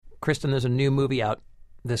Kristen, there's a new movie out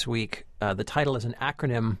this week. The title is an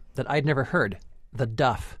acronym that I'd never heard, The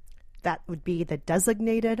Duff. That would be the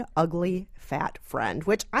Designated Ugly Fat Friend,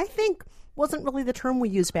 which I think wasn't really the term we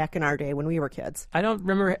used back in our day when we were kids. I don't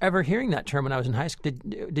remember ever hearing that term when I was in high school.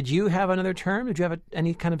 Did you have another term? Did you have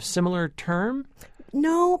any kind of similar term?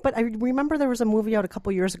 No, but I remember there was a movie out a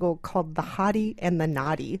couple years ago called The Hottie and the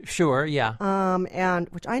Naughty. Sure, yeah. And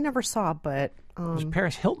which I never saw, but it was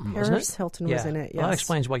Paris Hilton, wasn't it? Paris Hilton was in it, yes. Well, that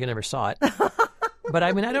explains why you never saw it. But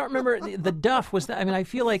I mean, I don't remember the Duff was that. I mean, I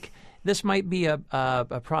feel like this might be a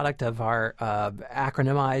product of our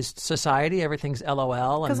acronymized society. Everything's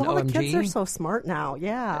LOL and OMG. Because all the kids are so smart now,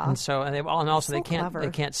 yeah. And so, also So they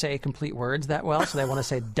can't say complete words that well, so they want to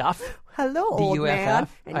say Duff. Hello, old man,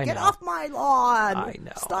 and get off my lawn. I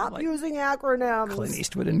know. Stop using acronyms. Clint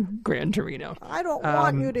Eastwood and Gran Torino. I don't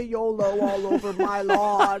want you to YOLO all over my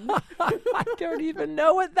lawn. I don't even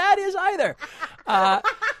know what that is either.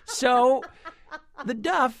 So, The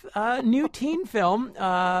Duff, new teen film,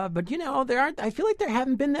 but I feel like there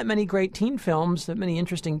haven't been that many great teen films, that many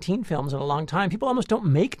interesting teen films in a long time. People almost don't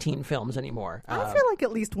make teen films anymore. I feel like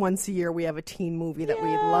at least once a year we have a teen movie that we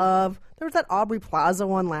love. There was that Aubrey Plaza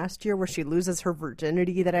one last year where she loses her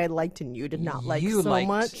virginity that I liked and you did not like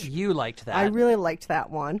much. You liked that. I really liked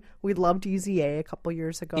that one. We loved Easy A couple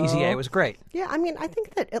years ago. Easy A was great. Yeah, I mean, I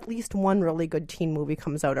think that at least one really good teen movie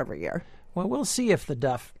comes out every year. Well, we'll see if The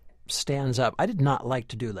Duff stands up. I did not like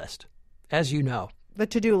To-Do List, as you know. The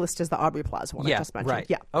To-Do List is the Aubrey Plaza one I just mentioned. Right.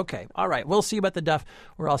 Yeah. Okay. All right. We'll see about The Duff.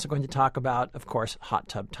 We're also going to talk about, of course, Hot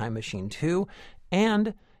Tub Time Machine 2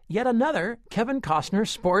 and yet another Kevin Costner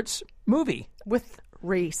sports movie. With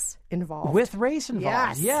race involved.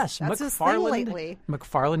 Yes. That's his thing lately.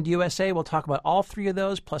 McFarland USA. We'll talk about all three of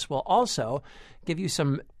those. Plus, we'll also give you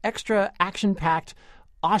some extra action-packed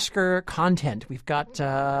Oscar content. We've got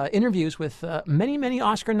interviews with many, many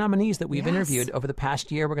Oscar nominees that we've interviewed over the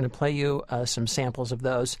past year. We're going to play you some samples of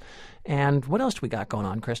those. And what else do we got going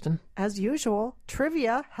on, Kristen? As usual,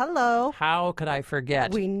 trivia. Hello. How could I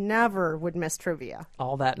forget? We never would miss trivia.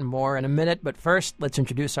 All that and more in a minute. But first, let's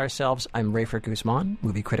introduce ourselves. I'm Rafer Guzman,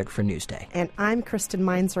 movie critic for Newsday. And I'm Kristen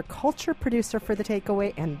Meinzer, culture producer for The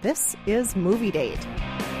Takeaway. And this is Movie Date.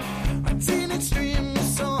 A teenage dream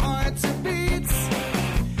is so hard to beat.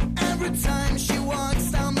 Every time she walks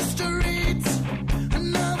down the street,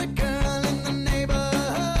 another girl in the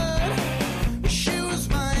neighborhood. She was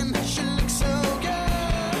mine, she looks so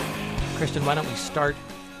good. Kristen, why don't we start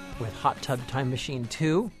with Hot Tub Time Machine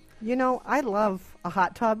 2? You know, I love a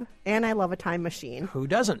hot tub and I love a time machine. Who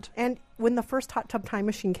doesn't? And when the first Hot Tub Time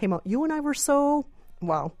Machine came out, you and I were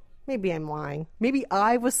maybe I'm lying. Maybe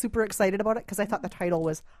I was super excited about it because I thought the title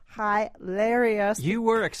was hilarious. You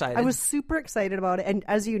were excited. I was super excited about it. And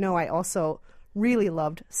as you know, I also really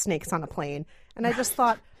loved Snakes on a Plane. And I just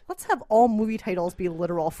thought, let's have all movie titles be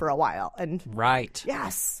literal for a while. And right.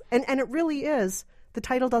 Yes. And it really is. The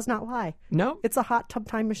title does not lie. No. It's a hot tub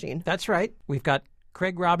time machine. That's right. We've got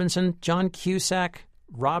Craig Robinson, John Cusack,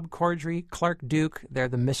 Rob Corddry, Clark Duke. They're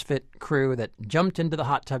the misfit crew that jumped into the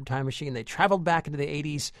hot tub time machine. They traveled back into the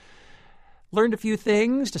 80s, learned a few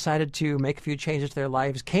things, decided to make a few changes to their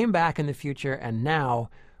lives, came back in the future, and now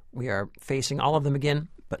we are facing all of them again,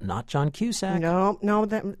 but not John Cusack. No,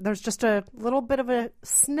 there's just a little bit of a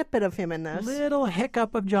snippet of him in this. Little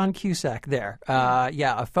hiccup of John Cusack there.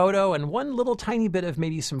 A photo and one little tiny bit of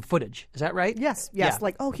maybe some footage. Is that right? Yes. Yeah.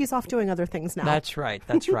 Like, he's off doing other things now. That's right.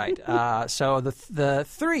 So the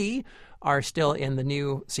three are still in the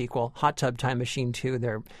new sequel, Hot Tub Time Machine 2.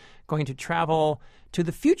 They're going to travel to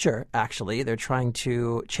the future, actually. They're trying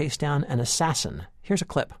to chase down an assassin. Here's a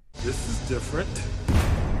clip. This is different.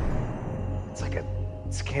 It's like a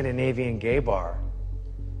Scandinavian gay bar.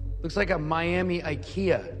 Looks like a Miami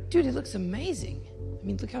IKEA. Dude, it looks amazing. I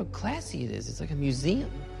mean, look how classy it is. It's like a museum.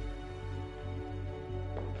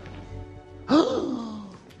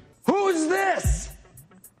 Who's this?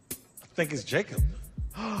 I think it's Jacob.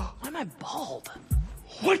 Why am I bald?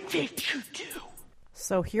 What did you do?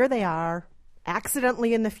 So here they are,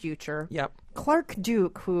 accidentally in the future. Yep. Clark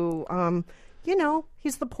Duke, who,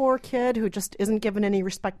 he's the poor kid who just isn't given any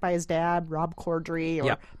respect by his dad, Rob Corddry,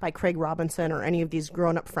 or by Craig Robinson, or any of these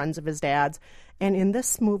grown-up friends of his dad's. And in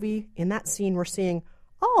this movie, in that scene, we're seeing,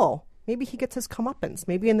 maybe he gets his comeuppance.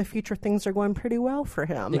 Maybe in the future things are going pretty well for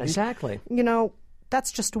him. Exactly. And,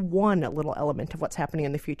 that's just one little element of what's happening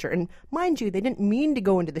in the future. And mind you, they didn't mean to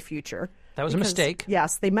go into the future. That was a mistake.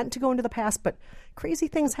 Yes, they meant to go into the past, but crazy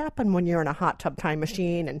things happen when you're in a hot tub time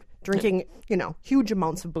machine and drinking, huge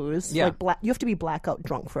amounts of booze. Yeah. You have to be blackout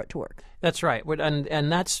drunk for it to work. That's right.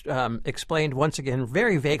 And that's explained once again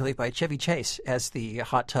very vaguely by Chevy Chase as the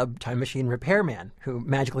hot tub time machine repairman who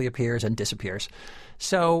magically appears and disappears.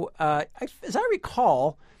 So, as I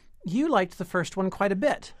recall, you liked the first one quite a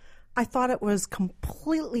bit. I thought it was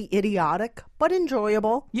completely idiotic, but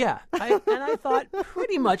enjoyable. Yeah, I thought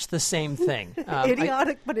pretty much the same thing.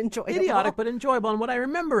 Idiotic, but enjoyable. Idiotic, but enjoyable. And what I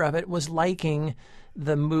remember of it was liking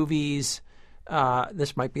the movie's,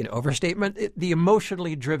 this might be an overstatement, the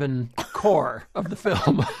emotionally driven core of the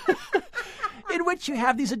film. In which you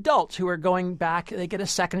have these adults who are going back, they get a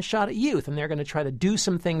second shot at youth, and they're going to try to do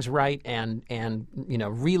some things right and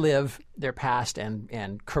relive their past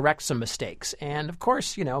and correct some mistakes. And of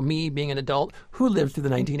course, me being an adult who lived through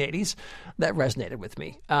the 1980s, that resonated with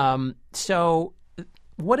me. So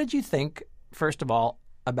what did you think, first of all,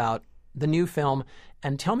 about the new film?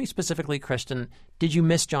 And tell me specifically, Kristen, did you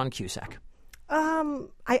miss John Cusack?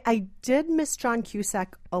 I did miss John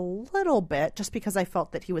Cusack a little bit just because I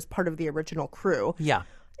felt that he was part of the original crew. Yeah.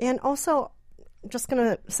 And also, I'm just going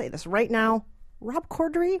to say this right now, Rob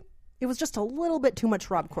Corddry, it was just a little bit too much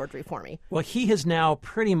Rob Corddry for me. Well, he has now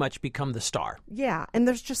pretty much become the star. Yeah, and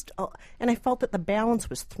there's just, and I felt that the balance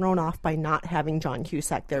was thrown off by not having John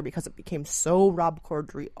Cusack there because it became so Rob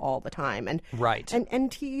Corddry all the time. And right.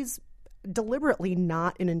 And he's deliberately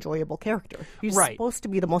not an enjoyable character. He's right. supposed to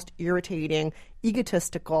be the most irritating,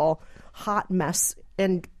 egotistical, hot mess,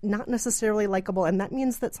 and not necessarily likable. And that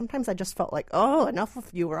means that sometimes I just felt like, oh, enough of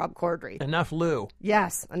you, Rob Corddry. Enough, Lou.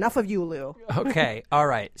 Yes, enough of you, Lou. Okay, all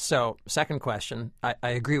right. So, second question. I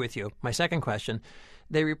agree with you. My second question,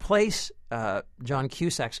 they replace John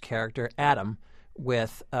Cusack's character, Adam,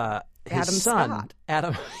 with his Adam son, Scott.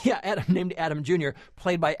 Adam, named Adam Jr.,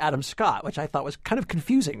 played by Adam Scott, which I thought was kind of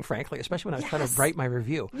confusing, frankly, especially when I was trying to write my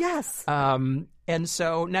review. Yes. And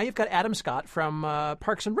so now you've got Adam Scott from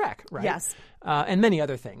Parks and Rec, right? Yes. And many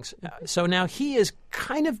other things. So now he is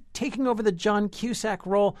kind of taking over the John Cusack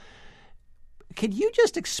role. Could you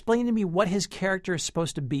just explain to me what his character is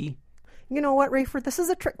supposed to be? You know what, Rayford? This is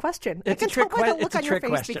a trick question. I can tell by the look on your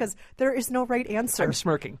face because there is no right answer. I'm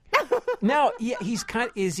smirking. Now, yeah,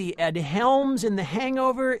 is he Ed Helms in The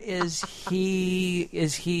Hangover? Is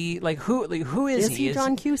he like who is he? Is he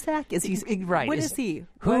John Cusack? Is he right? What is he?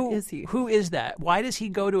 Who is that? Why does he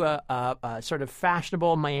go to a sort of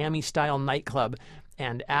fashionable Miami style nightclub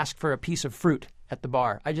and ask for a piece of fruit at the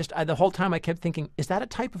bar? The whole time I kept thinking, is that a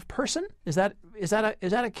type of person? Is that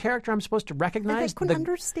a character I'm supposed to recognize? I couldn't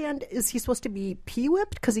understand. Is he supposed to be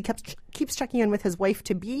pee-whipped because he keeps checking in with his wife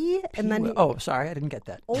to be, and then oh, sorry, I didn't get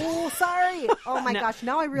that. Oh, sorry. Oh my gosh.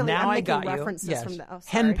 Now I really am making references yes. from the. Oh,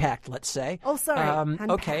 sorry. Henpecked, let's say. Oh, sorry.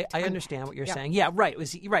 Okay, I understand what you're saying. Yeah, right.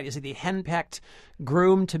 Is he the henpecked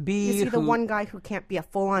groom to be? Is he the one guy who can't be a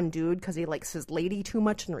full-on dude because he likes his lady too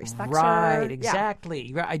much and respects her? Right.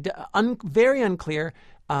 Exactly. Yeah. Very unclear.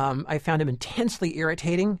 I found him intensely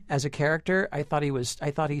irritating as a character. I thought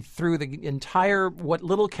he threw the entire what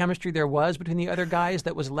little chemistry there was between the other guys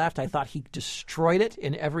that was left. I thought he destroyed it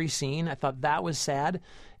in every scene. I thought that was sad.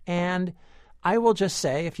 And I will just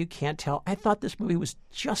say, if you can't tell, I thought this movie was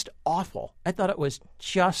just awful. I thought it was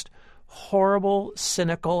just horrible,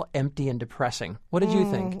 cynical, empty, and depressing. What did you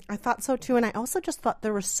think? I thought so too, and I also just thought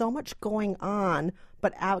there was so much going on,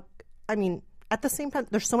 but at the same time,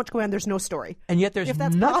 there's so much going on, there's no story. And yet there's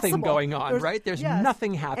nothing going on, right? There's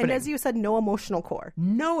nothing happening. And as you said, no emotional core.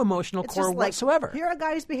 No emotional core whatsoever. Here are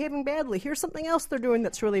guys behaving badly. Here's something else they're doing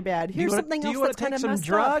that's really bad. Here's something else that's kind of messed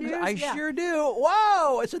up. Do you want to take some drugs? I sure do.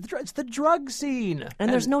 Whoa! It's the drug scene.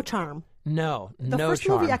 And there's no charm. No charm. The first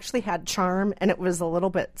movie actually had charm, and it was a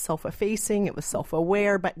little bit self-effacing. It was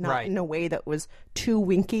self-aware, but not in a way that was too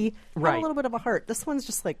winky. Right. Had a little bit of a heart. This one's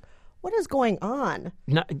just like, what is going on?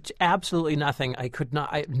 No, absolutely nothing. I could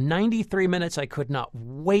not. 93 minutes. I could not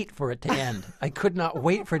wait for it to end. I could not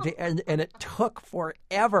wait for it to end, and it took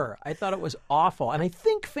forever. I thought it was awful. And I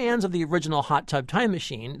think fans of the original Hot Tub Time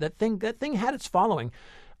Machine, that thing had its following.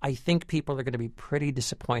 I think people are going to be pretty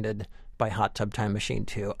disappointed by Hot Tub Time Machine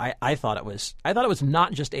 2. I thought it was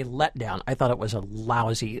not just a letdown. I thought it was a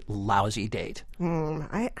lousy, lousy date.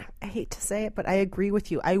 I hate to say it, but I agree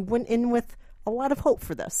with you. I went in with a lot of hope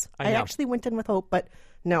for this. I actually went in with hope, but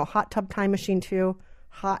no, Hot Tub Time Machine 2,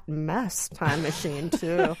 Hot Mess Time Machine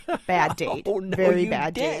 2, bad date. Oh, no, very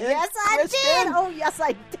bad date. Yes, I did. Oh, yes,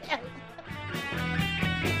 I did.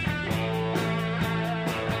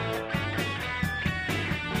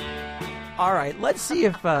 All right, let's see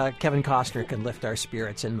if Kevin Costner can lift our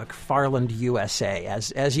spirits in McFarland, USA.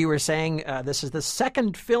 As you were saying, this is the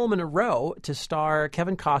second film in a row to star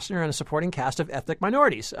Kevin Costner and a supporting cast of ethnic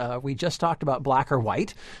minorities. We just talked about Black or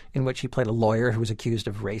White, in which he played a lawyer who was accused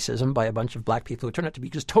of racism by a bunch of black people who turned out to be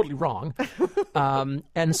just totally wrong.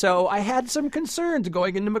 And so I had some concerns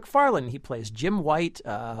going into McFarland. He plays Jim White.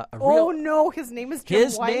 No, his name is Jim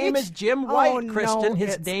White? His name is Jim White, no, Kristen.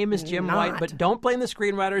 His it's name is Jim not. White. But don't blame the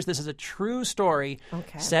screenwriters. This is a true story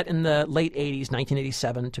set in the late 80s,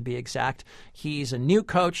 1987 to be exact. He's a new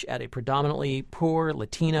coach at a predominantly poor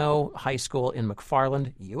Latino high school in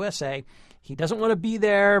McFarland, USA. He doesn't want to be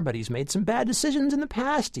there, but he's made some bad decisions in the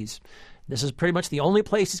past. This is pretty much the only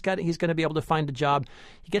place he's going to be able to find a job.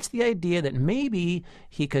 He gets the idea that maybe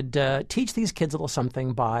he could teach these kids a little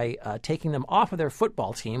something by taking them off of their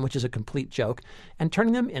football team, which is a complete joke, and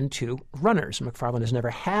turning them into runners. McFarland has never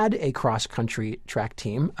had a cross-country track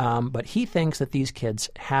team, but he thinks that these kids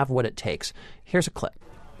have what it takes. Here's a clip.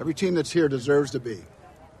 Every team that's here deserves to be,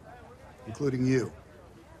 including you.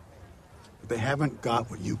 But they haven't got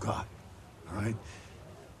what you got, all right?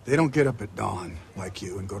 They don't get up at dawn like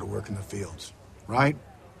you and go to work in the fields, right?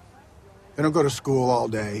 They don't go to school all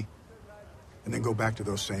day and then go back to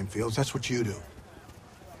those same fields. That's what you do.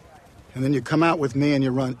 And then you come out with me and you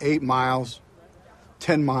run 8 miles,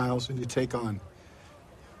 10 miles, and you take on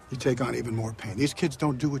even more pain. These kids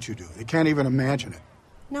don't do what you do. They can't even imagine it.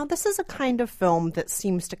 Now, this is a kind of film that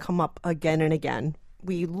seems to come up again and again.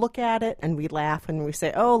 We look at it and we laugh and we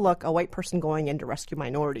say, oh, look, a white person going in to rescue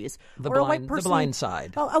minorities. The The blind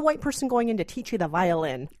side. A white person going in to teach you the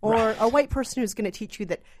violin. Or a white person who's going to teach you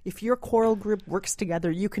that if your choral group works together,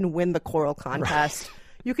 you can win the choral contest. Right.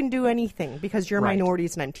 You can do anything because you're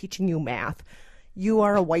minorities and I'm teaching you math. You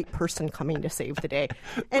are a white person coming to save the day.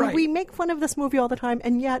 And we make fun of this movie all the time,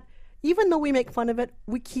 and yet, even though we make fun of it,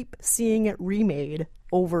 we keep seeing it remade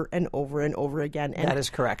over and over and over again. And that is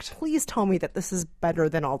correct. Please tell me that this is better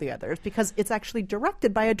than all the others, because it's actually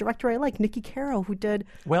directed by a director I like, Nikki Caro, who did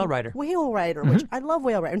Whale Rider, which I love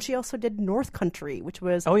Whale Rider. And she also did North Country, which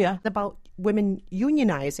was about women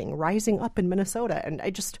unionizing, rising up in Minnesota. And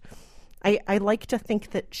I like to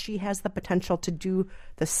think that she has the potential to do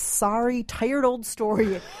the sorry, tired old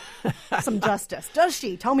story some justice. Does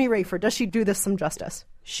she? Tell me, Rafer, does she do this some justice?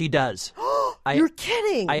 She does. You're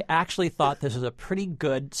kidding. I actually thought this was a pretty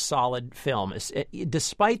good, solid film,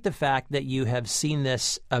 despite the fact that you have seen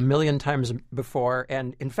this a million times before,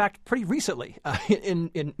 and in fact, pretty recently in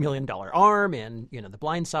 $1 Million Arm, and The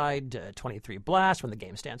Blind Side, 23 Blast, When the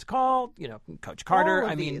Game Stands Call, Coach Carter.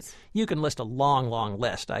 I mean, you can list a long, long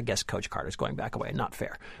list. I guess Coach Carter's going back away, not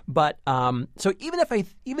fair. But so even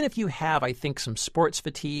if you have, I think, some sports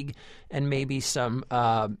fatigue and maybe some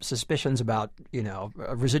suspicions about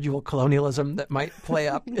residual colonialism that might play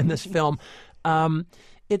up in this film,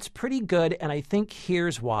 it's pretty good, and I think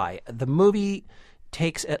here's why. The movie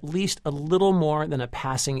takes at least a little more than a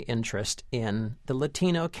passing interest in the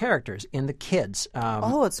Latino characters, in the kids.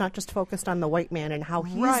 It's not just focused on the white man and how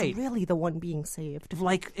he's really the one being saved.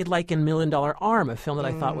 Like in $1 Million Arm, a film that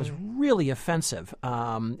I thought was really offensive,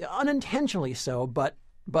 unintentionally so, but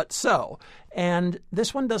so. And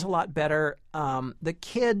this one does a lot better. The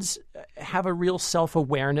kids have a real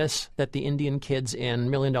self-awareness that the Indian kids in $1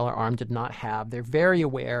 Million Arm did not have. They're very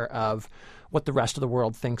aware of what the rest of the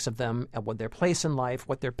world thinks of them, and what their place in life,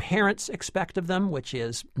 what their parents expect of them, which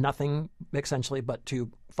is nothing essentially but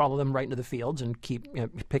to follow them right into the fields and keep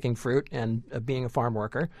picking fruit and being a farm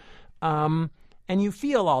worker. And you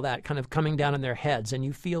feel all that kind of coming down in their heads, and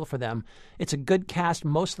you feel for them. It's a good cast,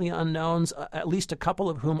 mostly unknowns, at least a couple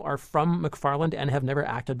of whom are from McFarland and have never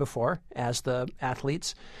acted before as the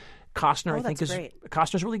athletes. Costner, I think,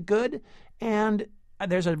 Costner's really good. And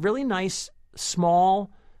there's a really nice,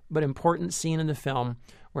 small but important scene in the film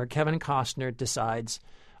where Kevin Costner decides,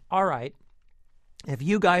 all right, if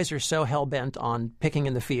you guys are so hell-bent on picking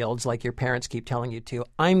in the fields like your parents keep telling you to,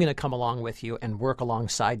 I'm going to come along with you and work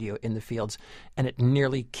alongside you in the fields. And it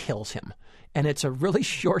nearly kills him. And it's a really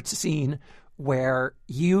short scene where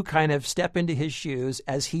you kind of step into his shoes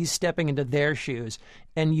as he's stepping into their shoes,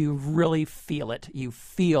 and you really feel it. You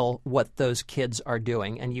feel what those kids are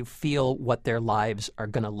doing, and you feel what their lives are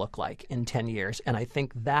going to look like in 10 years. And I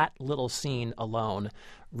think that little scene alone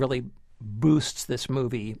really boosts this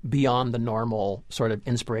movie beyond the normal sort of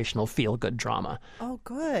inspirational feel-good drama. Oh,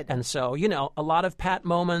 good. And so, a lot of pat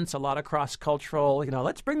moments, a lot of cross-cultural,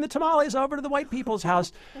 let's bring the tamales over to the white people's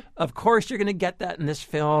house. Of course, you're going to get that in this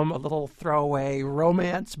film, a little throwaway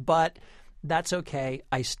romance, but that's okay.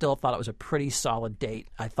 I still thought it was a pretty solid date.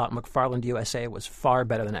 I thought McFarland USA was far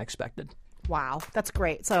better than I expected. Wow, that's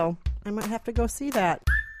great. So I might have to go see that.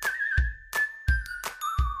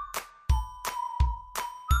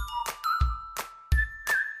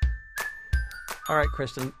 All right,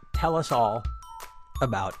 Kristen, tell us all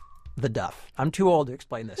about the Duff. I'm too old to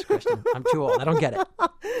explain this, Kristen. I'm too old. I don't get it.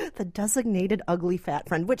 The designated ugly fat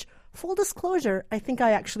friend, which, full disclosure, I think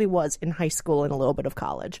I actually was in high school and a little bit of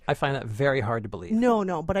college. I find that very hard to believe.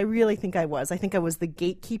 No, but I really think I was. I think I was the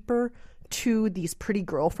gatekeeper to these pretty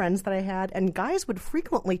girlfriends that I had, and guys would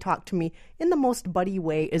frequently talk to me in the most buddy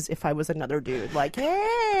way as if I was another dude. Like,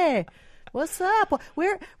 hey, what's up?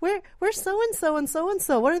 Where's so-and-so and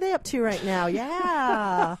so-and-so? What are they up to right now?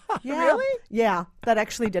 Yeah. Really? Yeah, that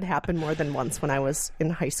actually did happen more than once when I was in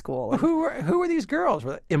high school. Who were these girls?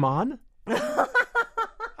 Were they Iman?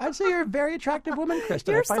 I'd say you're a very attractive woman,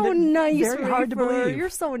 Kristen. You're I find so it nice, very hard to Rafer. believe. You're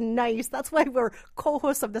so nice. That's why we're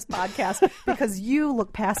co-hosts of this podcast, because you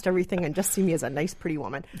look past everything and just see me as a nice, pretty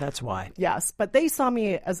woman. That's why. Yes, but they saw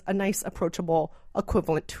me as a nice, approachable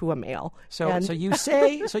equivalent to a male. So And you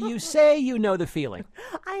say you know the feeling.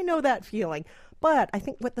 I know that feeling. But I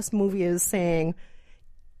think what this movie is saying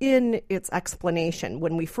in its explanation,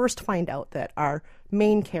 when we first find out that our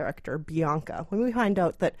main character, Bianca, when we find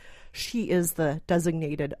out that she is the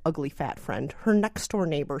designated ugly fat friend, her next door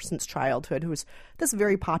neighbor since childhood, who's this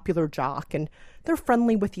very popular jock, and they're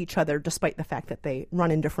friendly with each other despite the fact that they run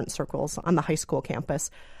in different circles on the high school campus.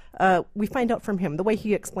 We find out from him, the way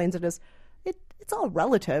he explains it is, it's all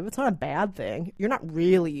relative. It's not a bad thing. You're not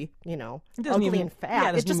really, ugly and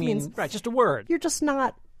fat. It just means right, just a word. You're just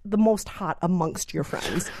not the most hot amongst your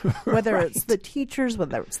friends. Whether Right. it's the teachers,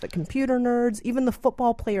 whether it's the computer nerds, even the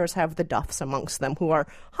football players have the Duffs amongst them who are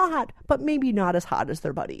hot, but maybe not as hot as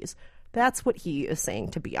their buddies. That's what he is saying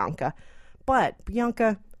to Bianca. But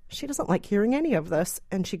Bianca, she doesn't like hearing any of this,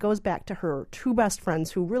 and she goes back to her two best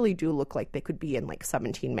friends who really do look like they could be in like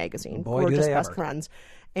 17 magazine. Boy, do Gorgeous they best ever. friends.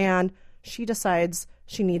 And she decides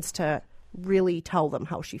she needs to really tell them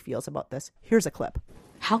how she feels about this. Here's a clip.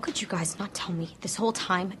 How could you guys not tell me this whole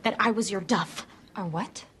time that I was your Duff? Or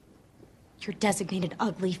what? Your designated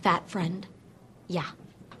ugly fat friend. Yeah.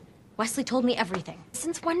 Wesley told me everything.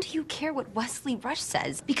 Since when do you care what Wesley Rush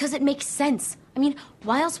says? Because it makes sense. I mean,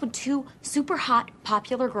 why else would two super hot,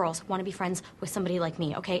 popular girls want to be friends with somebody like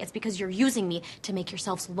me, okay? It's because you're using me to make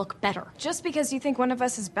yourselves look better. Just because you think one of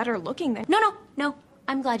us is better looking than... No.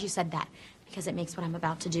 I'm glad you said that, because it makes what I'm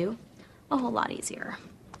about to do a whole lot easier.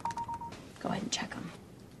 Go ahead and check them.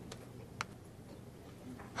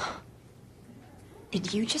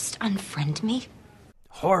 Did you just unfriend me?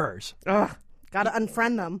 Horrors. Ugh, gotta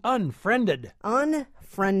unfriend them. Unfriended.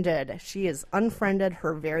 Unfriended. She is unfriended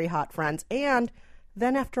her very hot friends. And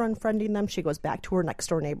then after unfriending them, she goes back to her next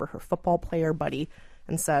door neighbor, her football player buddy,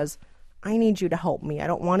 and says, I need you to help me. I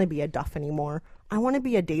don't want to be a Duff anymore. I want to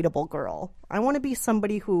be a dateable girl. I want to be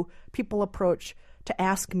somebody who people approach to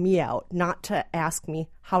ask me out, not to ask me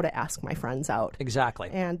how to ask my friends out. Exactly.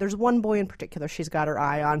 And there's one boy in particular she's got her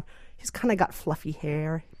eye on. He's kind of got fluffy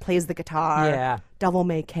hair, plays the guitar, Yeah. devil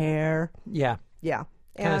may care. Yeah. Yeah.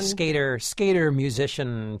 Kind of skater,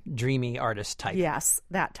 musician, dreamy artist type. Yes,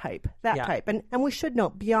 that type. Yeah. And we should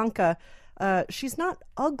note, Bianca, she's not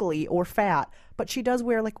ugly or fat, but she does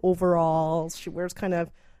wear like overalls. She wears kind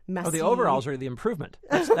of messy. Oh, the overalls are the improvement.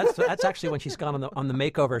 That's actually when she's gone on the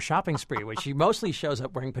makeover shopping spree, which she mostly shows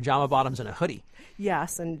up wearing pajama bottoms and a hoodie.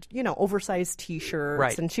 Yes, and, oversized T-shirts.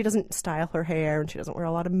 Right. And she doesn't style her hair, and she doesn't wear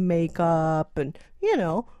a lot of makeup. And,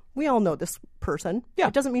 we all know this person. Yeah.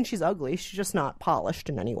 It doesn't mean she's ugly. She's just not polished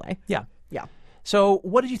in any way. Yeah. Yeah. So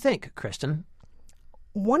what did you think, Kristen?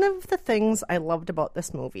 One of the things I loved about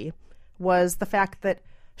this movie was the fact that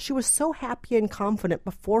she was so happy and confident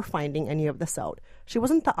before finding any of this out. She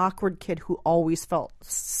wasn't the awkward kid who always felt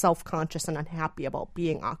self-conscious and unhappy about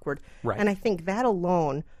being awkward. Right. And I think that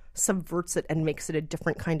alone subverts it and makes it a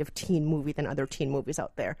different kind of teen movie than other teen movies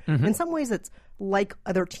out there. Mm-hmm. In some ways, it's like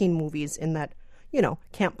other teen movies in that,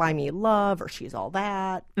 Can't Buy Me Love or She's All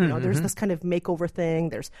That. There's this kind of makeover thing.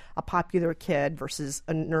 There's a popular kid versus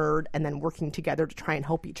a nerd and then working together to try and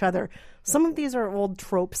help each other. Some of these are old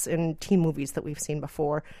tropes in teen movies that we've seen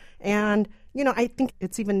before. And, I think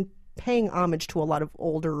it's even paying homage to a lot of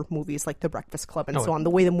older movies like The Breakfast Club and so on, the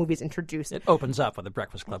way the movie's introduced. It opens up with a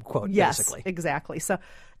Breakfast Club quote, Yes, basically. exactly. So,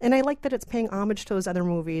 and I like that it's paying homage to those other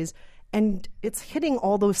movies, and it's hitting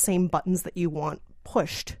all those same buttons that you want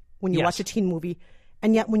pushed when you Yes. watch a teen movie.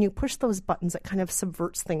 And yet when you push those buttons, it kind of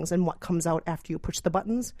subverts things and what comes out after you push the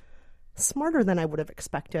buttons. Smarter than I would have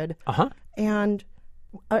expected. Uh-huh. And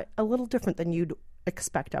a little different than you'd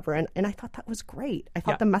expect ever. And I thought that was great. I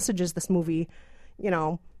thought Yeah. the messages this movie,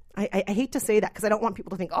 I hate to say that because I don't want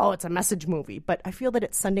people to think, oh, it's a message movie. But I feel that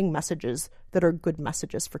it's sending messages that are good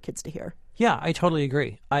messages for kids to hear. Yeah, I totally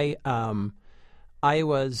agree. I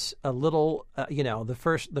was a little, the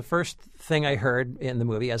first thing I heard in the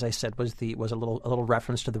movie, as I said, was a little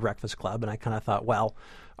reference to The Breakfast Club, and I kind of thought, well,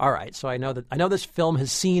 all right. So I know this film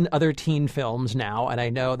has seen other teen films now, and I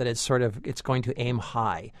know that it's going to aim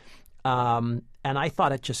high. And I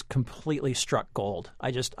thought it just completely struck gold.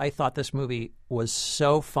 I thought this movie was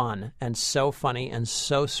so fun and so funny and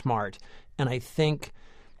so smart, and I think.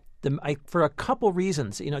 For a couple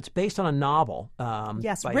reasons, it's based on a novel.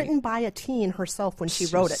 Yes, written by a teen herself when she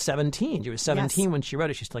wrote it. 17. She was 17 when she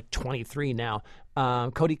wrote it. She's like 23 now.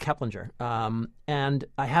 Cody Keplinger. And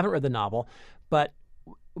I haven't read the novel, but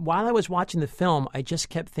while I was watching the film, I just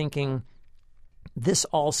kept thinking, this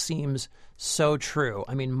all seems so true.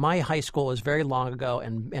 I mean, my high school was very long ago,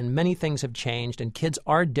 and many things have changed, and kids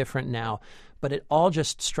are different now. But it all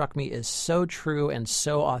just struck me as so true and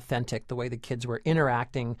so authentic. The way the kids were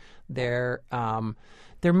interacting, they're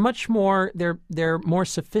much more they're more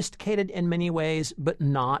sophisticated in many ways, but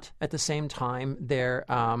not at the same time. They're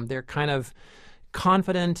kind of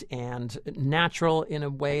confident and natural in a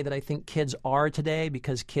way that I think kids are today,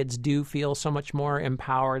 because kids do feel so much more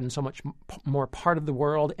empowered and so much more part of the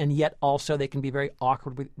world, and yet also they can be very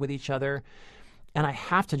awkward with each other. And I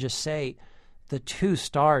have to just say, the two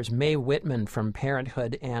stars, Mae Whitman from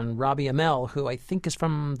Parenthood and Robbie Amell, who I think is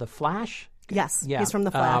from The Flash. Yes, he's from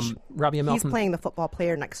The Flash. Robbie Amell. He's playing the football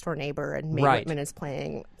player, next door neighbor, and Mae Whitman is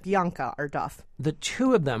playing Bianca, our Duff. The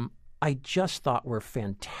two of them, I just thought were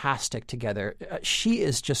fantastic together. She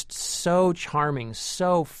is just so charming,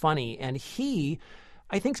 so funny, and he,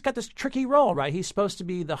 I think, has got this tricky role, right? He's supposed to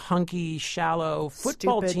be the hunky, shallow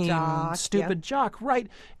football stupid jock, right?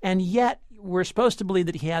 And yet we're supposed to believe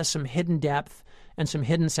that he has some hidden depth and some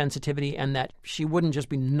hidden sensitivity, and that she wouldn't just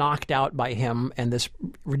be knocked out by him and this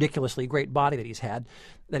ridiculously great body that he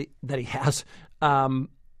has.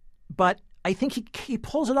 But I think he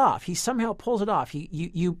pulls it off. He somehow pulls it off.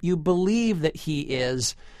 You believe that he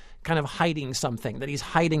is kind of hiding something, that he's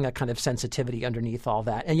hiding a kind of sensitivity underneath all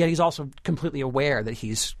that. And yet he's also completely aware that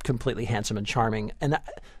he's completely handsome and charming. And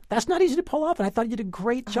that's not easy to pull off, and I thought he did a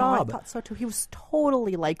great job. I thought so, too. He was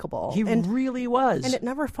totally likable. He really was. And it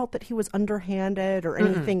never felt that he was underhanded or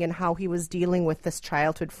anything in how he was dealing with this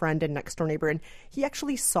childhood friend and next-door neighbor. And he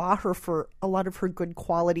actually saw her for a lot of her good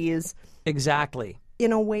qualities. Exactly.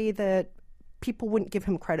 In a way that people wouldn't give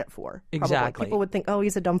him credit for. Probably. Exactly. People would think, oh,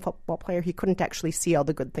 he's a dumb football player. He couldn't actually see all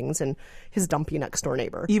the good things in his dumpy next-door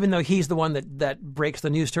neighbor. Even though he's the one that breaks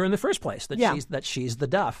the news to her in the first place, that she's the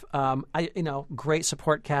Duff. Great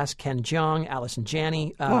support cast: Ken Jeong, Allison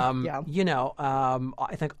Janney. I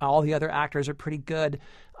think all the other actors are pretty good.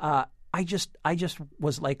 I just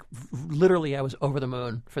was like, literally, I was over the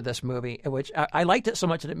moon for this movie, which I liked it so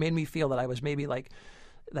much that it made me feel that I was maybe like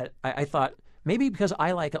that. I thought, maybe because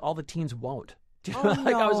I like it, all the teens won't.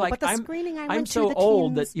 I was like, but the screening I went I'm so to, the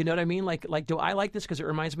old teens... that, you know what I mean? Like, do I like this because it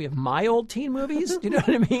reminds me of my old teen movies? Do you know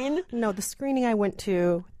what I mean? No, the screening I went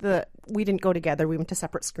to, we didn't go together. We went to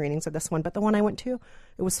separate screenings of this one. But the one I went to,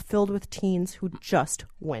 it was filled with teens who just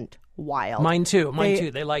went wild. Mine too.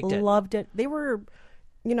 They liked it. Loved it. They were,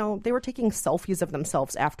 they were taking selfies of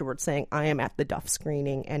themselves afterwards, saying, I am at the Duff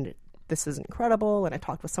screening, and this is incredible. And I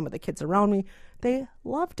talked with some of the kids around me. They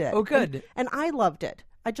loved it. Oh, good. And I loved it.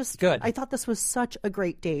 I thought this was such a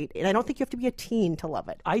great date. And I don't think you have to be a teen to love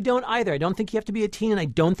it. I don't either. I don't think you have to be a teen, and I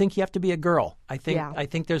don't think you have to be a girl. I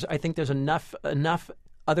think there's enough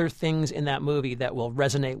other things in that movie that will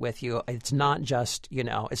resonate with you. It's not just,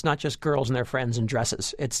 it's not just girls and their friends in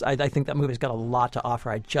dresses. I think that movie's got a lot to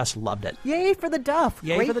offer. I just loved it. Yay for the Duff.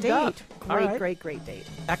 Yay great for the date. Duff. Great date.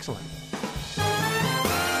 Excellent.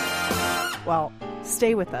 Well,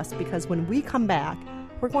 stay with us, because when we come back,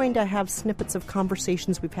 we're going to have snippets of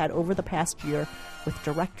conversations we've had over the past year with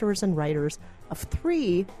directors and writers of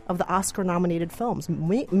 3 of the Oscar-nominated films.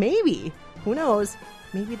 Maybe, who knows,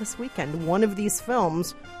 maybe this weekend one of these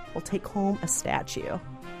films will take home a statue.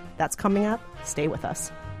 That's coming up. Stay with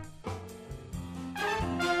us.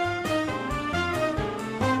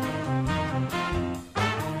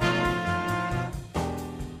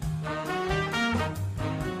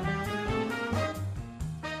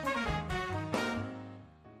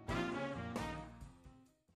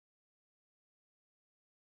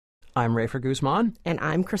 I'm Rafer Guzman. And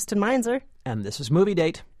I'm Kristen Meinzer. And this is Movie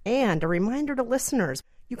Date. And a reminder to listeners,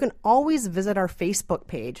 you can always visit our Facebook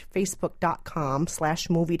page,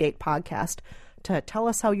 facebook.com/moviedatepodcast, to tell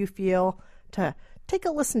us how you feel, to take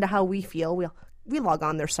a listen to how we feel. We log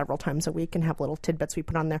on there several times a week and have little tidbits we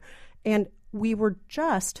put on there. And we were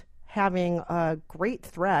just having a great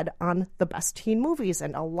thread on the best teen movies,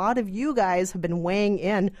 and a lot of you guys have been weighing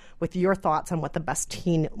in with your thoughts on what the best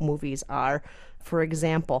teen movies are. For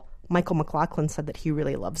example, Michael McLaughlin said that he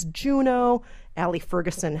really loves Juno. Allie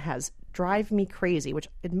Ferguson has Drive Me Crazy, which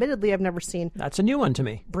admittedly I've never seen. That's a new one to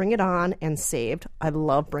me. Bring It On and Saved. I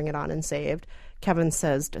love Bring It On and Saved. Kevin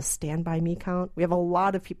says, does Stand By Me count? We have a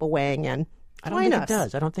lot of people weighing in. I don't think it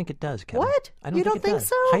does. I don't think it does, Kevin. What? You don't think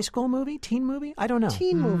so? High school movie? Teen movie? I don't know.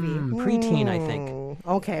 Teen movie. Preteen, I think.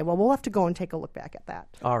 Okay, well, we'll have to go and take a look back at that.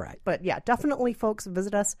 All right. But yeah, definitely, folks,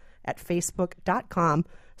 visit us at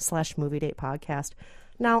facebook.com/moviedatepodcast.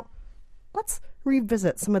 Now, let's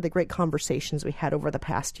revisit some of the great conversations we had over the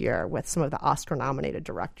past year with some of the Oscar-nominated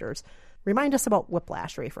directors. Remind us about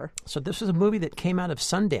Whiplash, Rafer. So this was a movie that came out of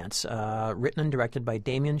Sundance, written and directed by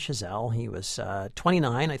Damien Chazelle. He was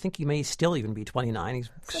 29. I think he may still even be 29.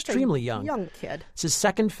 He's extremely young. Young kid. It's his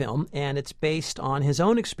second film, and it's based on his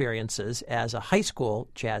own experiences as a high school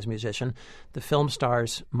jazz musician. The film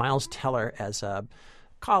stars Miles Teller as a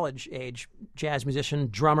college-age jazz musician,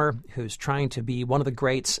 drummer, who's trying to be one of the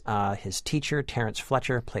greats. His teacher, Terrence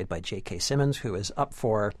Fletcher, played by J.K. Simmons, who is up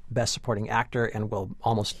for Best Supporting Actor and will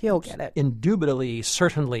He'll get it. Indubitably,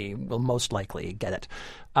 certainly, will most likely get it.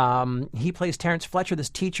 He plays Terrence Fletcher,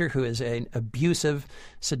 this teacher who is an abusive,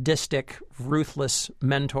 sadistic, ruthless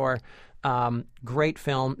mentor. Great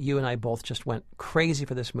film. You and I both just went crazy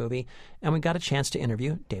for this movie, and we got a chance to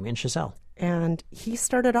interview Damien Chazelle. And he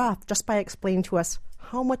started off just by explaining to us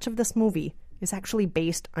how much of this movie is actually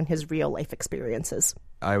based on his real-life experiences.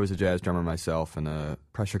 I was a jazz drummer myself in a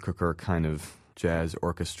pressure cooker kind of jazz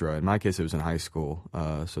orchestra. In my case, it was in high school,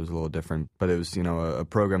 so it was a little different. But it was, a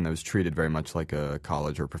program that was treated very much like a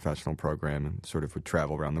college or professional program and sort of would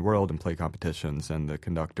travel around the world and play competitions. And the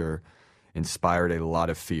conductor inspired a lot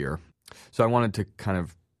of fear. So I wanted to kind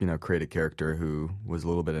of create a character who was a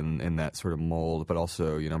little bit in that sort of mold, but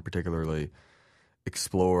also, particularly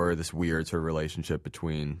explore this weird sort of relationship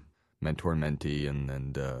between mentor and mentee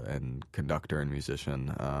and conductor and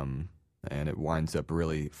musician. And it winds up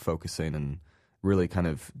really focusing and really kind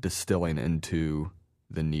of distilling into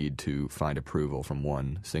the need to find approval from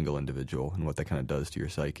one single individual and what that kind of does to your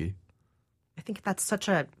psyche. I think that's such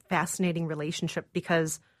a fascinating relationship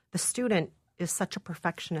because the student is such a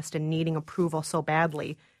perfectionist and needing approval so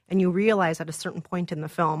badly. And you realize at a certain point in the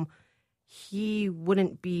film, he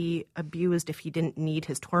wouldn't be abused if he didn't need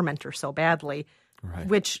his tormentor so badly, right.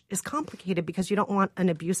 Which is complicated because you don't want an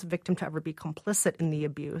abusive victim to ever be complicit in the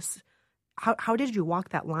abuse. How did you walk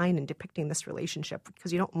that line in depicting this relationship?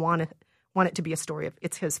 Because you don't want it to be a story of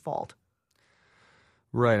it's his fault.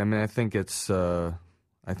 Right. I mean, I think it's. I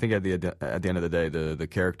think at the end of the day, the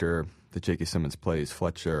character that J.K. Simmons plays,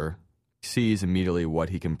 Fletcher, sees immediately what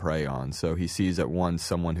he can prey on. So he sees at once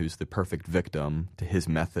someone who's the perfect victim to his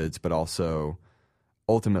methods, but also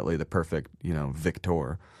ultimately the perfect,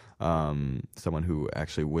 victor, someone who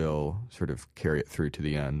actually will sort of carry it through to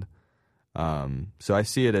the end. So I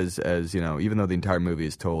see it as even though the entire movie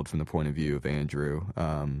is told from the point of view of Andrew,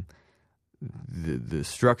 the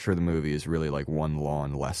structure of the movie is really like one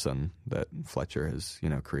long lesson that Fletcher has,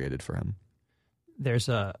 created for him. There's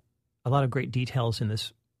a lot of great details in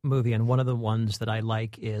this movie, and one of the ones that I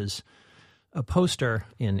like is a poster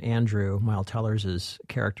in Andrew, Miles Teller's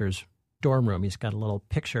character's dorm room. He's got a little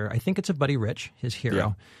picture. I think it's of Buddy Rich, his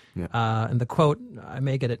hero. Yeah. And the quote, I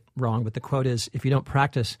may get it wrong, but the quote is, if you don't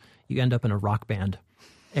practice, you end up in a rock band.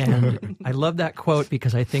 And I love that quote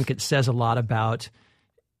because I think it says a lot about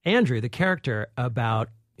Andrew, the character, about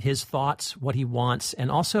his thoughts, what he wants, and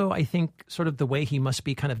also I think sort of the way he must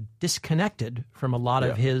be kind of disconnected from a lot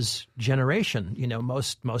of his generation.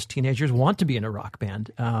 Most teenagers want to be in a rock band.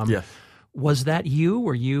 Was that you?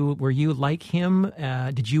 Were you like him?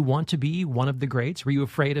 Did you want to be one of the greats? Were you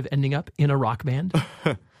afraid of ending up in a rock band?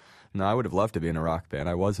 No, I would have loved to be in a rock band.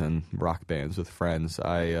 I was in rock bands with friends.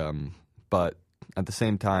 But at the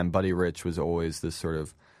same time, Buddy Rich was always this sort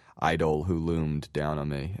of idol who loomed down on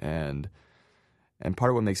me, and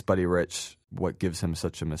part of what makes Buddy Rich, what gives him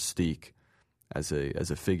such a mystique as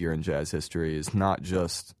a figure in jazz history, is not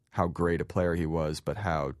just how great a player he was, but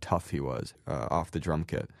how tough he was off the drum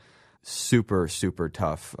kit. Super, super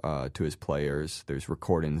tough to his players. There's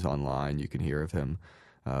recordings online you can hear of him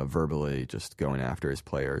verbally just going after his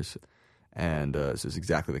players. And this is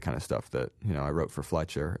exactly the kind of stuff that I wrote for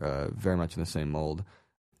Fletcher, very much in the same mold.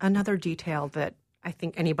 Another detail that I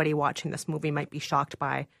think anybody watching this movie might be shocked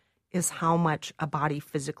by is how much a body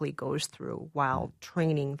physically goes through while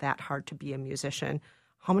training that hard to be a musician.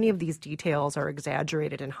 How many of these details are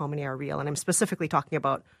exaggerated and how many are real? And I'm specifically talking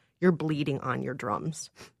about you're bleeding on your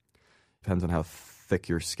drums. Depends on how thick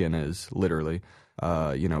your skin is, literally.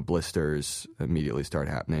 Blisters immediately start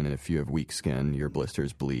happening, and if you have weak skin, your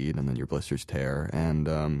blisters bleed, and then your blisters tear. And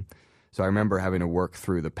so I remember having to work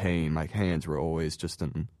through the pain. My hands were always just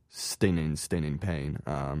in stinging pain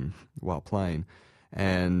while playing.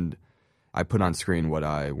 And I put on screen what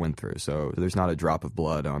I went through. So there's not a drop of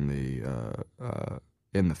blood on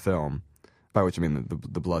in the film, by which I mean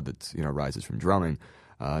the blood that rises from drumming,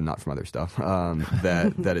 not from other stuff.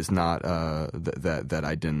 That is not that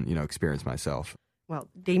I didn't experience myself. Well,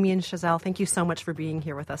 Damien Chazelle, thank you so much for being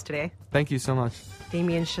here with us today. Thank you so much.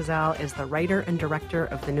 Damien Chazelle is the writer and director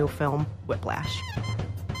of the new film Whiplash.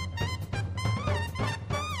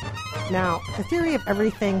 Now, The Theory of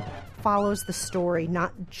Everything follows the story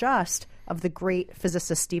not just of the great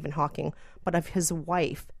physicist Stephen Hawking, but of his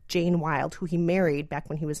wife, Jane Wilde, who he married back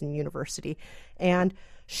when he was in university. And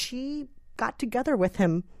she got together with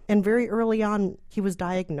him, and very early on, he was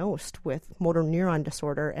diagnosed with motor neuron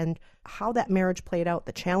disorder, and how that marriage played out,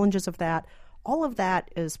 the challenges of that, all of that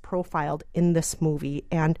is profiled in this movie.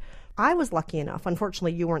 And I was lucky enough,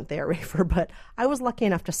 unfortunately you weren't there, Rafer, but I was lucky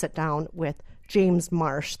enough to sit down with James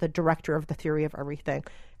Marsh, the director of The Theory of Everything,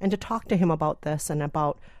 and to talk to him about this and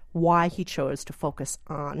about why he chose to focus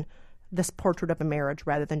on this portrait of a marriage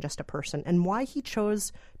rather than just a person, and why he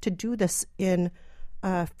chose to do this in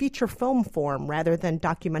feature film form rather than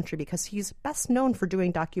documentary, because he's best known for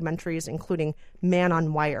doing documentaries, including Man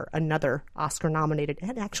on Wire, another Oscar-nominated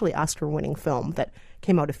and actually Oscar-winning film that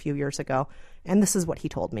came out a few years ago. And this is what he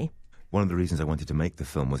told me. One of the reasons I wanted to make the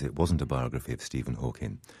film was it wasn't a biography of Stephen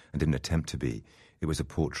Hawking and didn't attempt to be. It was a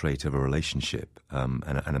portrait of a relationship and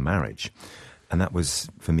a marriage. And that was,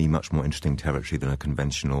 for me, much more interesting territory than a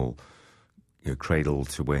conventional cradle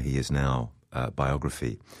to where he is now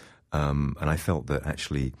biography. And I felt that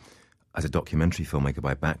actually, as a documentary filmmaker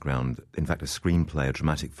by background, in fact, a screenplay, a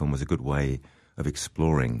dramatic film, was a good way of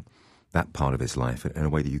exploring that part of his life in a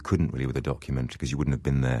way that you couldn't really with a documentary, because you wouldn't have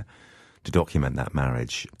been there to document that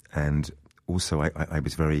marriage. And also, I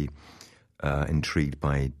was very intrigued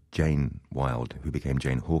by Jane Wilde, who became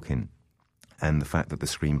Jane Hawking, and the fact that the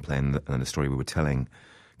screenplay and the story we were telling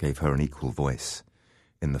gave her an equal voice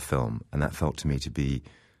in the film. And that felt to me to be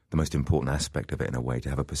the most important aspect of it, in a way, to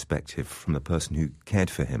have a perspective from the person who cared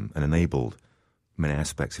for him and enabled many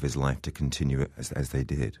aspects of his life to continue as they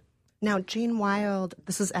did. Now, Jane Wilde,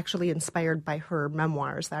 this is actually inspired by her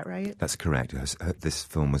memoir, is that right? That's correct. This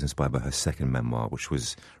film was inspired by her second memoir, which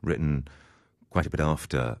was written quite a bit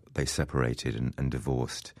after they separated and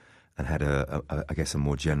divorced, and had I guess, a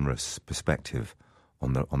more generous perspective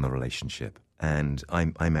on the relationship. And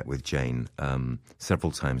I met with Jane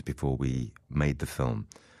several times before we made the film,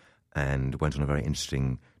 and went on a very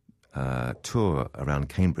interesting tour around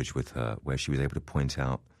Cambridge with her, where she was able to point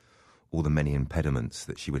out all the many impediments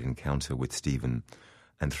that she would encounter with Stephen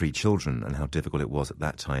and 3 children, and how difficult it was at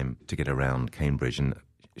that time to get around Cambridge. And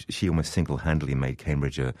she almost single-handedly made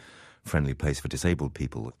Cambridge a friendly place for disabled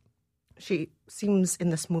people. She seems in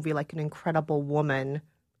this movie like an incredible woman,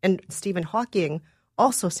 and Stephen Hawking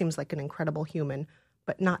also seems like an incredible human,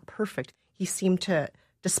 but not perfect. He seemed to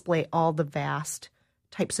display all the vast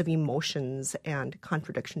types of emotions and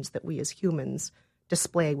contradictions that we as humans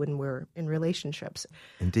display when we're in relationships.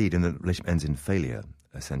 Indeed, and the relationship ends in failure,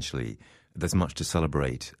 essentially. There's much to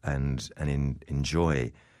celebrate and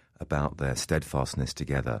enjoy about their steadfastness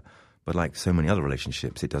together. But like so many other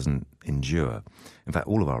relationships, it doesn't endure. In fact,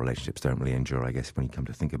 all of our relationships don't really endure, I guess, when you come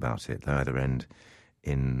to think about it. They either end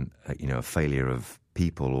in a failure of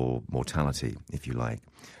people or mortality, if you like.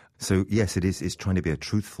 So, yes, it's trying to be a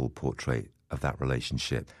truthful portrait of that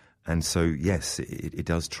relationship. And so, yes, it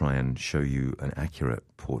does try and show you an accurate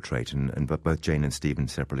portrait. And both Jane and Stephen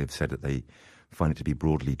separately have said that they find it to be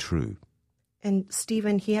broadly true. And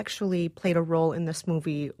Stephen, he actually played a role in this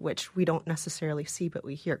movie, which we don't necessarily see, but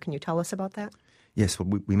we hear. Can you tell us about that? Yes,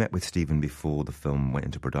 well, we met with Stephen before the film went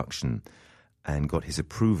into production and got his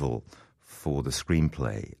approval for the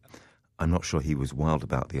screenplay. I'm not sure he was wild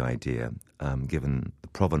about the idea, given the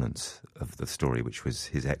provenance of the story, which was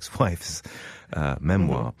his ex-wife's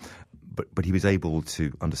memoir. Mm-hmm. But he was able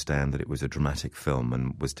to understand that it was a dramatic film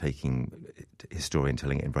and was taking his story and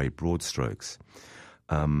telling it in very broad strokes.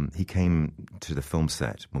 He came to the film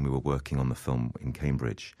set when we were working on the film in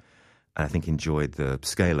Cambridge, and I think enjoyed the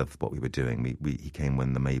scale of what we were doing. He came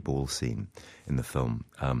when the May Ball scene in the film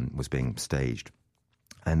was being staged.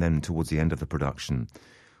 And then towards the end of the production,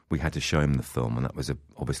 we had to show him the film, and that was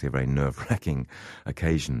obviously a very nerve-wracking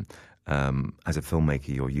occasion. As a filmmaker,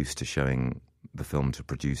 you're used to showing the film to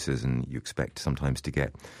producers, and you expect sometimes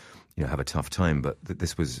to have a tough time, but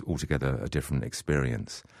this was altogether a different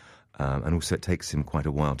experience. And also it takes him quite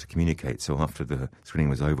a while to communicate, so after the screening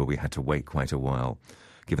was over, we had to wait quite a while,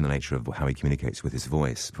 given the nature of how he communicates with his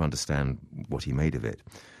voice, to understand what he made of it.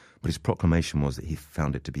 But his proclamation was that he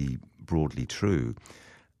found it to be broadly true,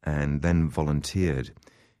 and then volunteered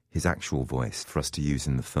his actual voice for us to use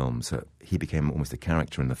in the film. So he became almost a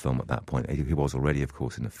character in the film at that point. He was already, of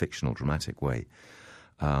course, in a fictional, dramatic way.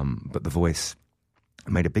 But the voice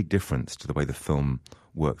made a big difference to the way the film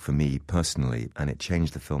worked for me personally, and it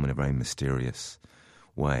changed the film in a very mysterious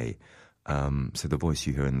way. So the voice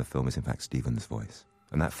you hear in the film is, in fact, Stephen's voice.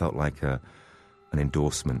 And that felt like an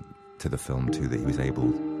endorsement to the film, too, that he was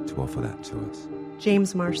able to offer that to us.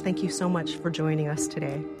 James Marsh, thank you so much for joining us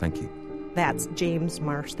today. Thank you. That's James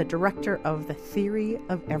Marsh, the director of The Theory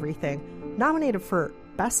of Everything, nominated for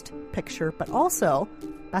Best Picture, but also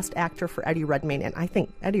Best Actor for Eddie Redmayne. And I think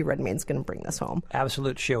Eddie Redmayne's going to bring this home.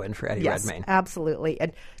 Absolute shoe-in for Eddie Redmayne. Absolutely.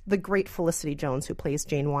 And the great Felicity Jones, who plays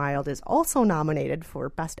Jane Wilde, is also nominated for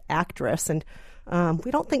Best Actress. And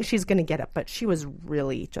we don't think she's going to get it, but she was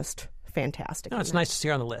really just fantastic. No, it's nice to see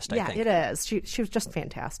her on the list, I think. Yeah, it is. She was just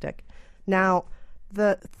fantastic. Now,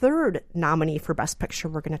 the third nominee for Best Picture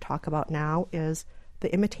we're going to talk about now is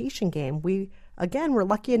The Imitation Game. We're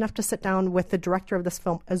lucky enough to sit down with the director of this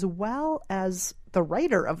film as well as the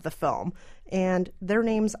writer of the film. And their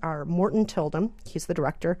names are Morton Tilden, he's the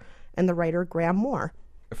director, and the writer Graham Moore.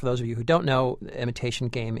 For those of you who don't know, The Imitation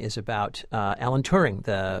Game is about Alan Turing,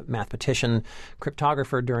 the mathematician,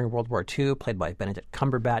 cryptographer during World War II, played by Benedict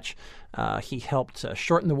Cumberbatch. He helped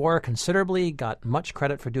shorten the war considerably, got much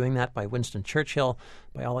credit for doing that by Winston Churchill,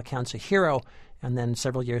 by all accounts a hero. And then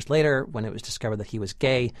several years later, when it was discovered that he was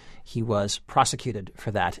gay, he was prosecuted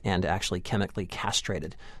for that and actually chemically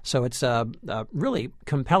castrated. So it's a really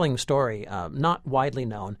compelling story, not widely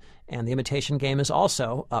known. And The Imitation Game is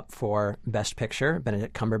also up for Best Picture.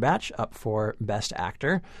 Benedict Cumberbatch up for Best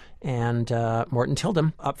Actor. And Morton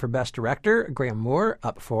Tilden up for Best Director. Graham Moore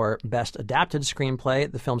up for Best Adapted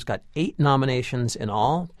Screenplay. The film's got 8 nominations in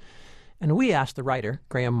all. And we asked the writer,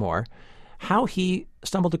 Graham Moore, how he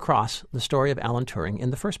stumbled across the story of Alan Turing in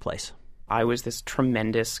the first place. I was this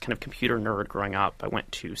tremendous kind of computer nerd growing up. I went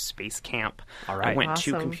to space camp. All right. I went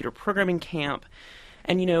to computer programming camp.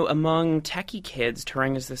 And, among techie kids,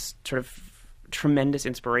 Turing is this sort of tremendous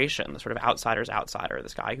inspiration, the sort of outsider's outsider,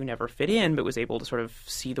 this guy who never fit in but was able to sort of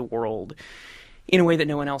see the world in a way that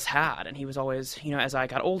no one else had. And he was always, as I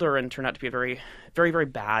got older and turned out to be a very, very, very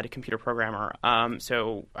bad computer programmer.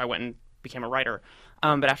 So I went and became a writer.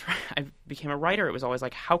 But after I became a writer, it was always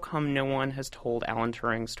like, how come no one has told Alan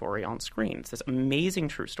Turing's story on screen? It's this amazing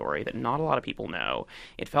true story that not a lot of people know.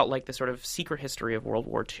 It felt like the sort of secret history of World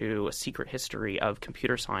War II, a secret history of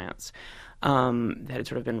computer science that had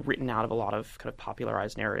sort of been written out of a lot of kind of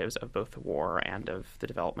popularized narratives of both the war and of the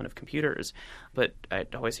development of computers. But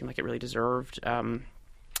it always seemed like it really deserved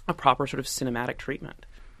a proper sort of cinematic treatment.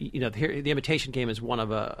 The Imitation Game is one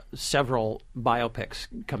of several biopics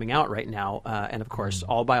coming out right now, and of course,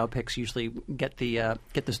 all biopics usually get the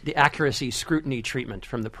accuracy scrutiny treatment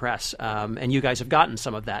from the press, and you guys have gotten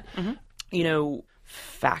some of that. Mm-hmm.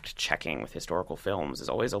 Fact checking with historical films is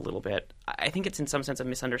always a little bit. I think it's in some sense a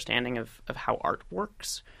misunderstanding of how art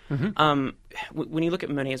works. Mm-hmm. When you look at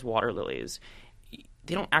Monet's water lilies,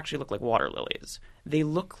 they don't actually look like water lilies. They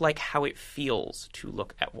look like how it feels to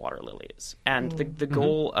look at water lilies. And the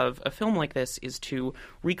goal of a film like this is to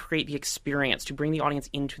recreate the experience, to bring the audience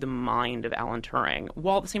into the mind of Alan Turing,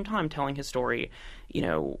 while at the same time telling his story,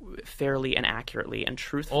 fairly and accurately and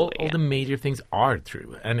truthfully. All the major things are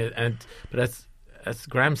true. But as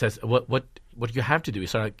Graham says, what you have to do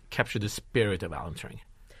is sort of capture the spirit of Alan Turing.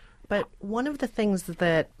 But one of the things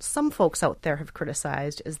that some folks out there have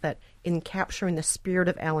criticized is that in capturing the spirit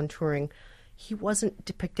of Alan Turing, he wasn't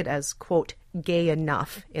depicted as, quote, gay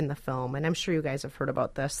enough in the film. And I'm sure you guys have heard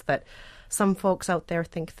about this, that some folks out there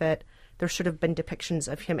think that there should have been depictions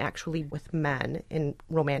of him actually with men in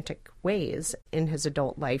romantic ways in his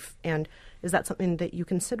adult life. And is that something that you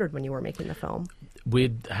considered when you were making the film?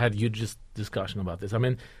 We had huge discussion about this. I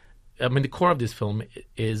mean, the core of this film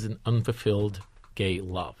is an unfulfilled gay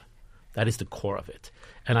love. That is the core of it.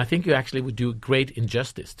 And I think you actually would do great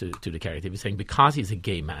injustice to the character if you're saying because he's a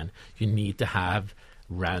gay man, you need to have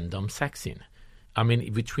random sex scene. I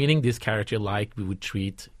mean, we're treating this character like we would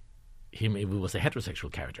treat him if it was a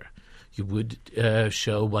heterosexual character. You would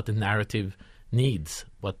show what the narrative needs,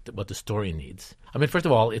 what the story needs. I mean, first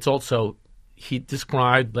of all, it's also, he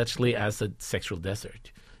described Bletchley as a sexual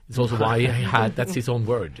desert. It's also why he had, that's his own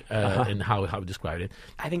word, and how he described it.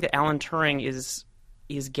 I think that Alan Turing is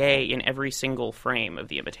gay in every single frame of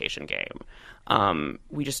The Imitation Game.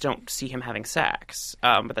 We just don't see him having sex,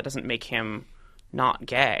 but that doesn't make him not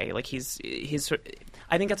gay. Like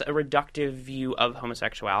I think that's a reductive view of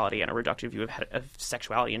homosexuality and a reductive view of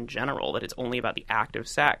sexuality in general, that it's only about the act of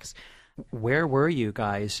sex. Where were you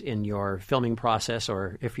guys in your filming process,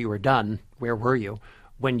 or if you were done, where were you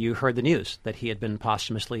when you heard the news that he had been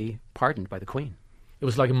posthumously pardoned by the Queen. It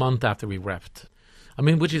was like a month after we wrapped. I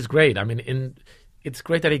mean, which is great. I mean, it's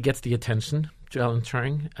great that he gets the attention to Alan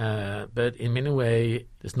Turing, but in many ways,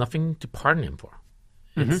 there's nothing to pardon him for.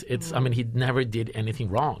 I mean, he never did anything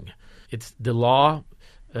wrong. It's the law,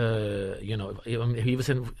 he was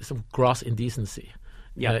in some gross indecency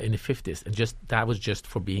in the 50s, and that was just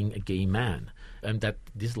for being a gay man. And that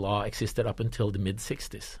this law existed up until the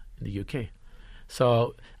mid-60s in the UK.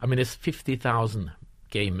 So, I mean, there's 50,000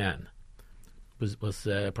 gay men was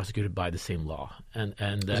prosecuted by the same law. And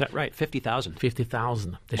is that right? 50,000?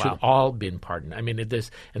 50,000. They should all been pardoned. I mean,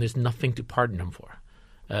 there's nothing to pardon them for.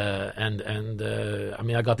 I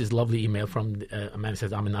mean, I got this lovely email from a man who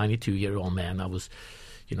says, I'm a 92-year-old man. I was,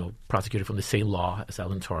 prosecuted from the same law as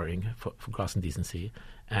Alan Turing for gross indecency.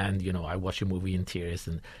 And, I watched your movie in tears.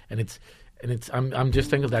 I'm just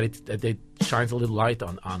thinking that it shines a little light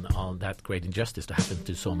on that great injustice that happened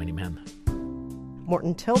to so many men.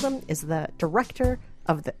 Morton Tildum is the director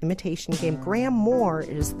of The Imitation Game. Graham Moore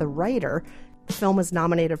is the writer. The film is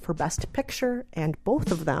nominated for Best Picture, and both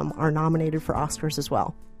of them are nominated for Oscars as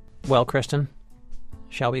well. Well, Kristen,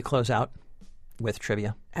 shall we close out with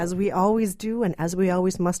trivia? As we always do, and as we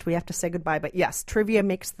always must, we have to say goodbye. But yes, trivia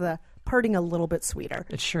makes the parting a little bit sweeter.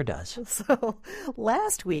 It sure does. So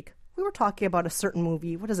last week, we were talking about a certain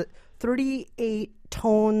movie. What is it? 38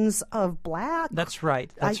 Tones of Black? That's right.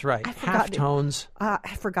 Halftones.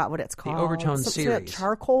 I forgot what it's called. The Overtone series.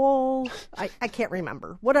 Charcoal? I can't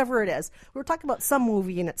remember. Whatever it is. We were talking about some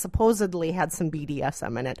movie, and it supposedly had some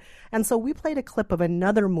BDSM in it. And so we played a clip of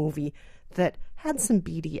another movie that had some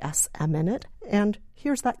BDSM in it. And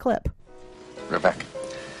here's that clip. Rebecca,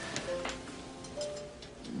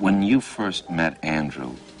 when you first met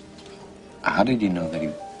Andrew, how did you know that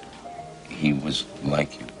he was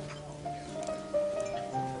like you?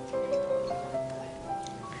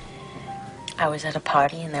 I was at a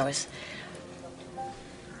party and there was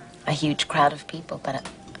a huge crowd of people, but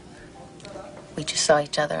we just saw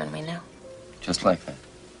each other and we knew. Just like that?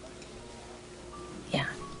 Yeah.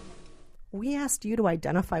 We asked you to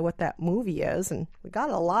identify what that movie is, and we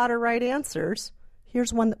got a lot of right answers.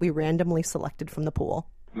 Here's one that we randomly selected from the pool.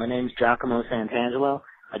 My name's Giacomo Santangelo.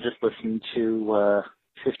 I just listened to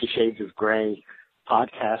 50 Shades of Grey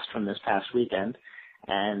podcast from this past weekend,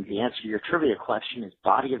 and the answer to your trivia question is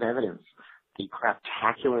Body of Evidence, the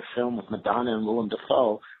craptacular film with Madonna and Willem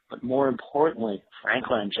Dafoe, but more importantly, Frank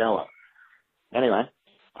Langella. Anyway,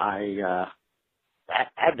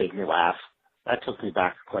 that made me laugh. That took me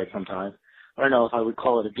back quite some time. I don't know if I would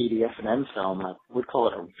call it a BDSM film. I would call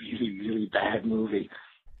it a really, really bad movie.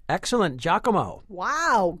 Excellent, Giacomo.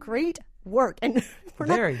 Wow, great work. And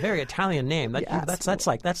very Italian name.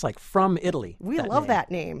 That's like from Italy. We love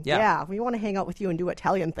that name. Yeah, we want to hang out with you and do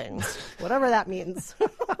Italian things, whatever that means.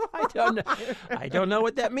 I don't know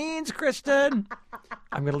what that means, Kristen.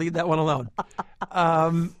 I'm going to leave that one alone.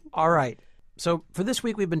 All right. So for this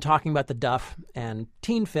week, we've been talking about the Duff and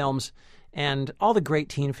teen films and all the great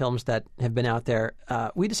teen films that have been out there.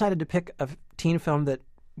 We decided to pick a teen film that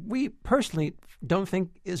we personally don't think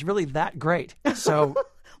is really that great. So,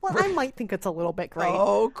 well, I might think it's a little bit great.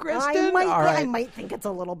 Oh, Kristen! I might think it's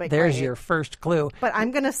a little bit great. There's your first clue. But I'm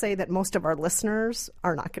going to say that most of our listeners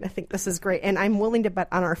are not going to think this is great. And I'm willing to bet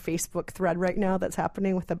on our Facebook thread right now that's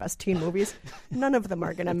happening with the best teen movies, none of them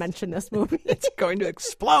are going to mention this movie. It's going to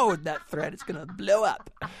explode, that thread. It's going to blow up.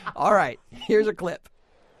 All right, here's a clip.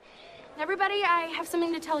 Everybody, I have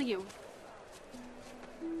something to tell you.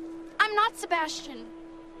 I'm not Sebastian.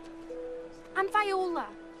 I'm Viola.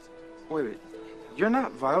 Wait. You're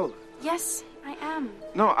not Viola. Yes, I am.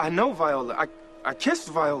 No, I know Viola. I kissed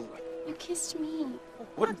Viola. You kissed me.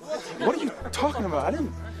 What are you talking about?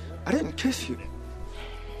 I didn't kiss you.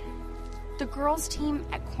 The girls' team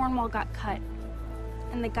at Cornwall got cut,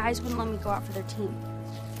 and the guys wouldn't let me go out for their team.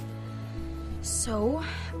 So,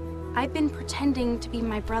 I've been pretending to be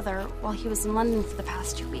my brother while he was in London for the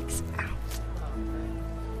past 2 weeks. Ow.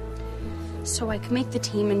 So I could make the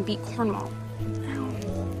team and beat Cornwall.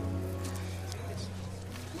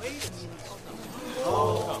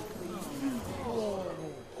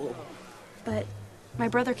 But my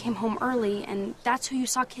brother came home early, and that's who you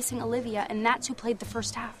saw kissing Olivia, and that's who played the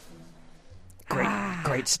first half.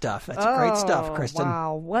 Great stuff. That's great stuff, Kristen.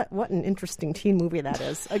 Wow, what an interesting teen movie that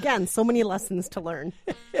is. Again, so many lessons to learn.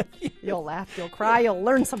 You'll laugh, you'll cry, you'll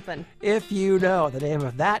learn something. If you know the name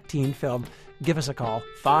of that teen film, give us a call,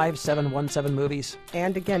 5717-MOVIES.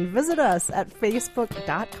 And again, visit us at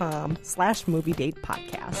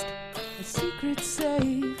facebook.com/moviedatepodcast. A secret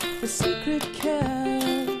safe, a secret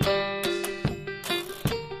care.